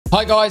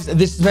Hi guys,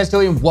 this is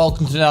Pestily and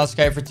welcome to another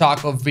Scav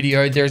Karma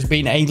video. There's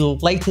been a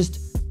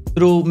latest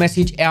little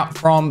message out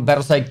from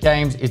Battlestate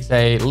Games. It's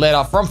a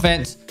letter from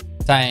Fence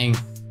saying,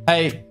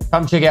 hey,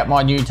 come check out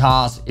my new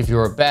task if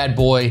you're a bad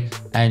boy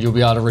and you'll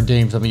be able to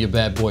redeem some of your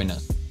bad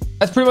boyness.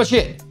 That's pretty much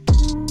it.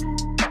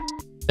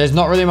 There's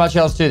not really much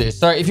else to this.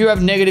 So if you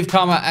have negative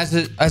karma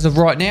as of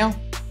right now,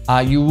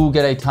 you will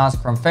get a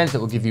task from Fence that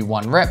will give you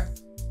 1 rep.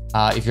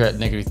 If you're at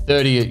negative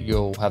 30,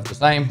 you'll have the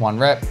same, 1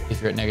 rep. If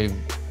you're at negative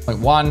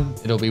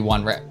 0.1, it'll be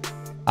 1 rep.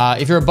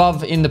 If you're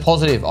above in the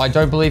positive, I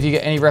don't believe you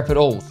get any rep at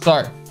all.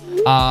 So,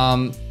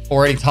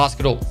 or any task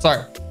at all.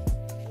 So,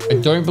 I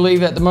don't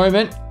believe at the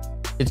moment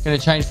it's going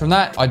to change from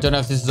that. I don't know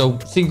if this is a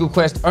single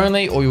quest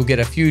only or you'll get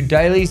a few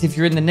dailies if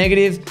you're in the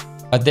negative.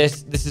 But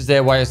this is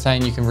their way of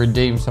saying you can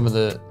redeem some of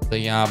the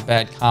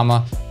bad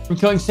karma from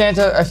killing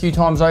Santa a few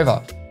times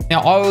over.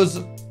 Now,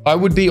 I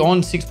would be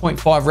on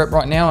 6.5 rep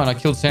right now, and I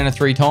killed Santa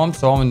 3 times,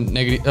 so I'm in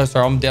negative.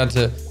 I'm down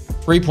to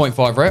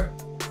 3.5 rep.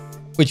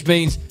 Which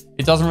means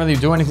it doesn't really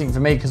do anything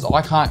for me because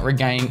I can't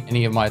regain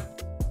any of my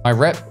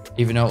rep,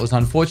 even though it was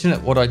unfortunate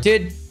what I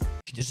did.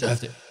 He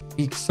deserved it.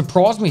 He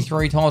surprised me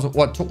 3 times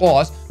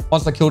twice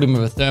once I killed him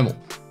with a thermal.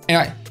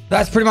 Anyway,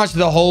 that's pretty much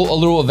the whole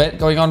little event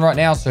going on right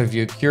now. So if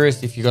you're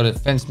curious, if you got a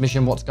Fence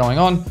mission, what's going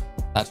on,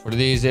 that's what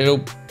it is. It'll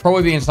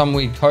probably be in some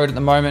weird code at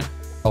the moment.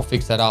 I'll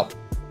fix that up.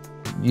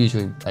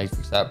 Usually they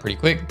fix that up pretty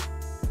quick.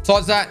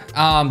 Besides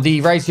that,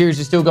 the raid series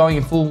is still going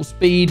in full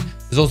speed.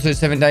 There's also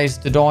 7 days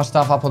to die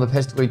stuff up on the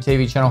Pestily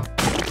TV channel.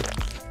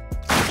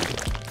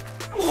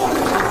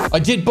 I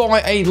did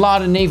buy a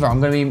Lada Neva. I'm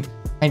going to be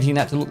painting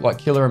that to look like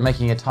Killer and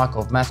making a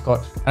Tarkov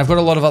mascot. And I've got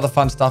a lot of other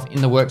fun stuff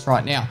in the works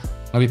right now.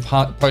 I'll be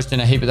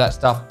posting a heap of that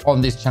stuff on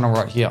this channel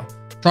right here.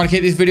 Trying to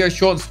keep this video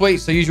short and sweet.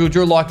 So usual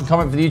drill, like and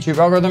comment for the YouTube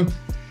algorithm.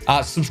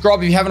 Subscribe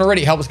if you haven't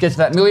already. Help us get to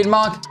that 1 million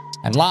mark.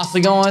 And lastly,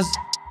 guys,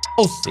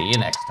 I'll see you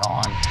next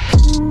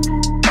time.